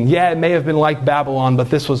seen. Yeah, it may have been like Babylon, but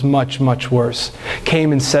this was much, much worse.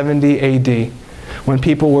 Came in 70 AD, when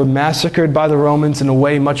people were massacred by the Romans in a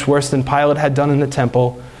way much worse than Pilate had done in the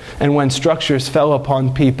temple, and when structures fell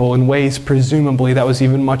upon people in ways presumably that was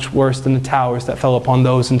even much worse than the towers that fell upon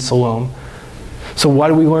those in Siloam. So what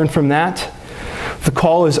do we learn from that? The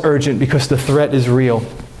call is urgent because the threat is real.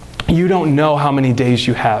 You don't know how many days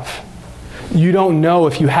you have. You don't know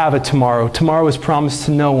if you have it tomorrow. Tomorrow is promised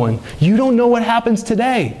to no one. You don't know what happens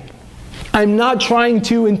today. I'm not trying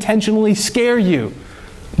to intentionally scare you.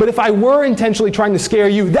 But if I were intentionally trying to scare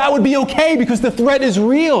you, that would be okay because the threat is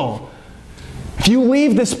real. If you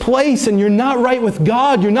leave this place and you're not right with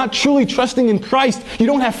God, you're not truly trusting in Christ, you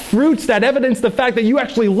don't have fruits that evidence the fact that you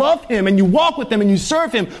actually love Him and you walk with Him and you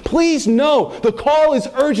serve Him, please know the call is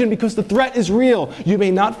urgent because the threat is real. You may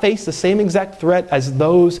not face the same exact threat as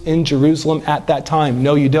those in Jerusalem at that time.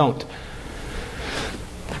 No, you don't.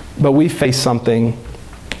 But we face something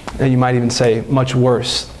that you might even say much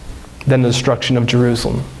worse than the destruction of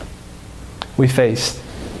Jerusalem. We faced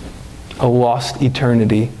a lost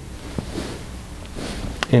eternity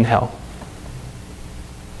in hell.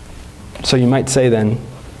 So you might say then,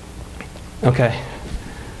 okay,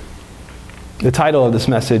 the title of this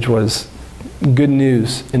message was Good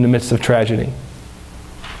News in the Midst of Tragedy.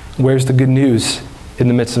 Where's the good news in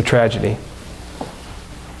the midst of tragedy?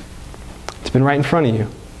 It's been right in front of you.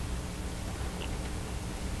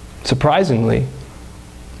 Surprisingly,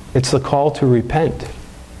 it's the call to repent.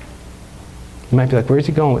 You might be like, where's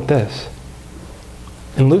he going with this?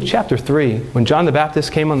 In Luke chapter 3, when John the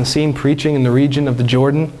Baptist came on the scene preaching in the region of the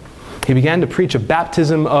Jordan, he began to preach a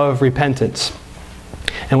baptism of repentance.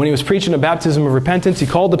 And when he was preaching a baptism of repentance, he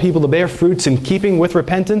called the people to bear fruits in keeping with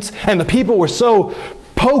repentance. And the people were so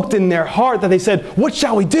poked in their heart that they said, what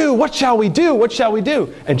shall we do? What shall we do? What shall we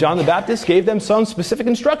do? And John the Baptist gave them some specific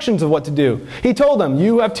instructions of what to do. He told them,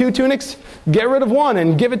 you have 2 tunics, get rid of one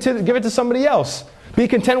and give it to somebody else. Be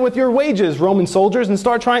content with your wages, Roman soldiers, and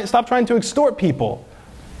stop trying to extort people.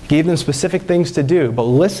 Gave them specific things to do. But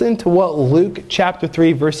listen to what Luke chapter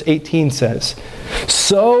 3 verse 18 says.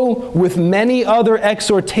 So with many other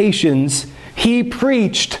exhortations, he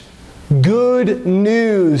preached good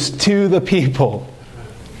news to the people.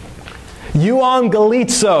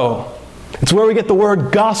 Euangelizo. It's where we get the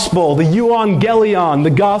word gospel, the euangelion, the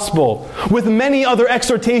gospel. With many other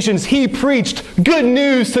exhortations, he preached good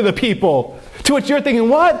news to the people. To which you're thinking,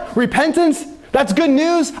 what? Repentance? That's good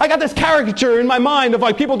news? I got this caricature in my mind of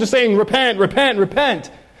like people just saying, repent, repent, repent.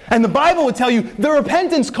 And the Bible would tell you the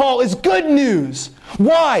repentance call is good news.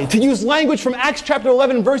 Why? To use language from Acts chapter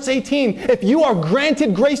 11, verse 18. If you are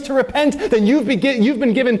granted grace to repent, then you've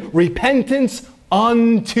been given repentance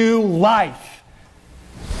unto life.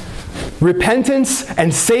 Repentance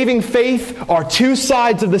and saving faith are 2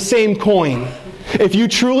 sides of the same coin. If you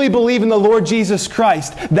truly believe in the Lord Jesus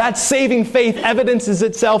Christ, that saving faith evidences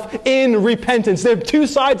itself in repentance. They're 2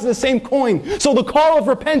 sides of the same coin. So the call of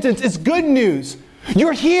repentance is good news.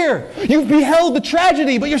 You're here. You've beheld the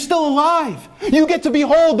tragedy, but you're still alive. You get to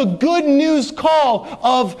behold the good news call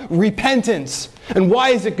of repentance. And why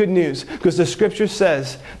is it good news? Because the Scripture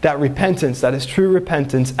says that repentance, that is true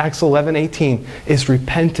repentance, Acts 11:18, is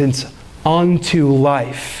repentance unto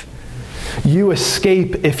life. You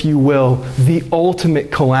escape, if you will, the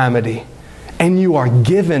ultimate calamity, and you are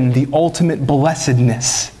given the ultimate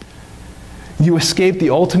blessedness. You escape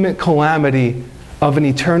the ultimate calamity of an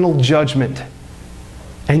eternal judgment,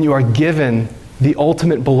 and you are given the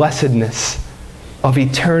ultimate blessedness of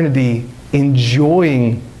eternity,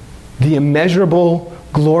 enjoying the immeasurable,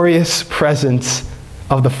 glorious presence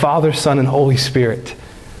of the Father, Son, and Holy Spirit.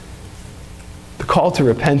 The call to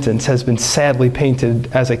repentance has been sadly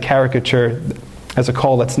painted as a caricature as a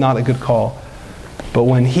call that's not a good call. But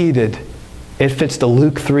when heeded, it fits the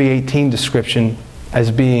Luke 3:18 description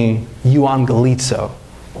as being Evangelical.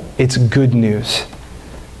 It's good news.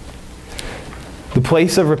 The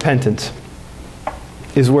place of repentance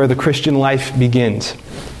is where the Christian life begins.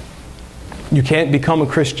 You can't become a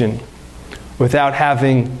Christian without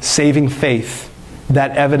having saving faith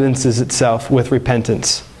that evidences itself with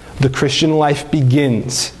repentance. The Christian life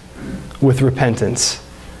begins with repentance.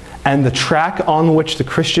 And the track on which the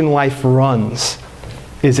Christian life runs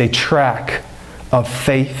is a track of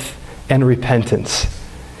faith and repentance.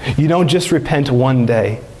 You don't just repent one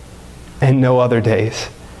day and no other days.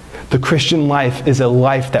 The Christian life is a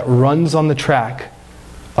life that runs on the track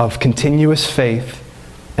of continuous faith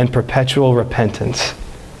and perpetual repentance.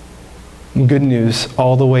 Good news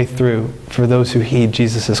all the way through for those who heed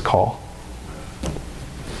Jesus' call.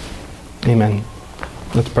 Amen.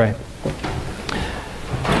 Let's pray.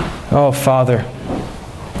 Oh, Father,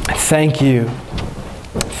 thank you.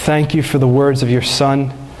 Thank you for the words of your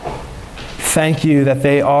Son. Thank you that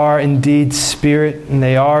they are indeed spirit and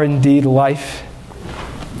they are indeed life.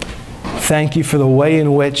 Thank you for the way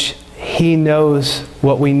in which He knows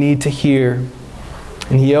what we need to hear.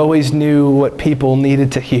 And He always knew what people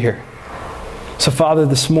needed to hear. So Father,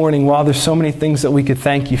 this morning, while there's so many things that we could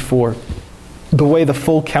thank you for, the way the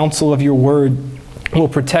full counsel of your word will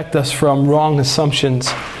protect us from wrong assumptions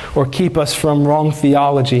or keep us from wrong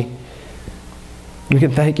theology, we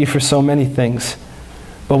can thank you for so many things.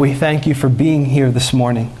 But we thank you for being here this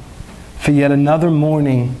morning, for yet another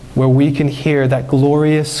morning where we can hear that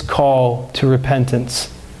glorious call to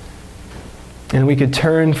repentance. And we could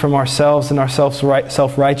turn from ourselves and our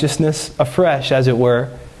self-righteousness afresh, as it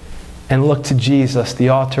were, and look to Jesus, the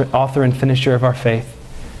author and finisher of our faith.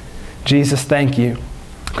 Jesus, thank you.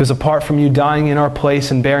 Because apart from you dying in our place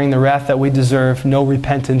and bearing the wrath that we deserve, no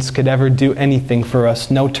repentance could ever do anything for us.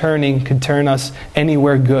 No turning could turn us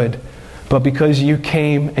anywhere good. But because you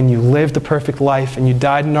came and you lived a perfect life and you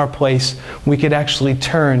died in our place, we could actually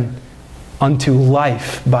turn unto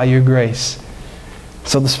life by your grace.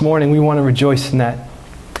 So this morning we want to rejoice in that.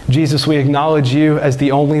 Jesus, we acknowledge you as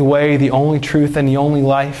the only way, the only truth, and the only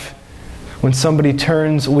life. When somebody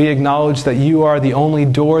turns, we acknowledge that you are the only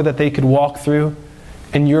door that they could walk through.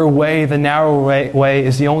 And your way, the narrow way,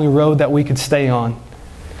 is the only road that we could stay on.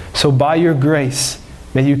 So by your grace,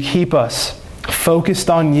 may you keep us focused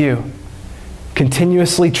on you,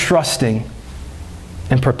 continuously trusting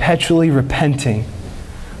and perpetually repenting.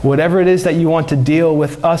 Whatever it is that you want to deal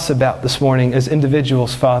with us about this morning as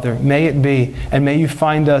individuals, Father, may it be, and may you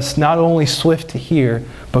find us not only swift to hear,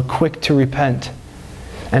 but quick to repent.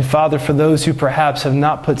 And Father, for those who perhaps have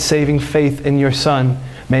not put saving faith in your Son,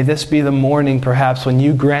 may this be the morning, perhaps, when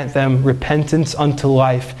you grant them repentance unto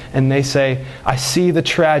life, and they say, I see the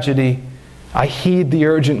tragedy, I heed the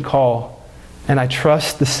urgent call, and I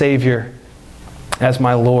trust the Savior as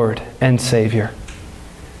my Lord and Savior.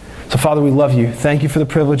 So, Father, we love you. Thank you for the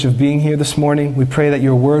privilege of being here this morning. We pray that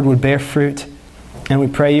your word would bear fruit, and we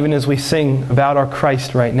pray even as we sing about our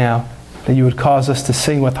Christ right now, that you would cause us to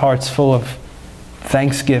sing with hearts full of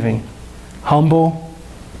thanksgiving, humble,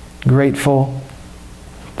 grateful,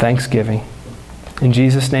 thanksgiving. In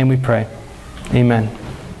Jesus' name we pray. Amen.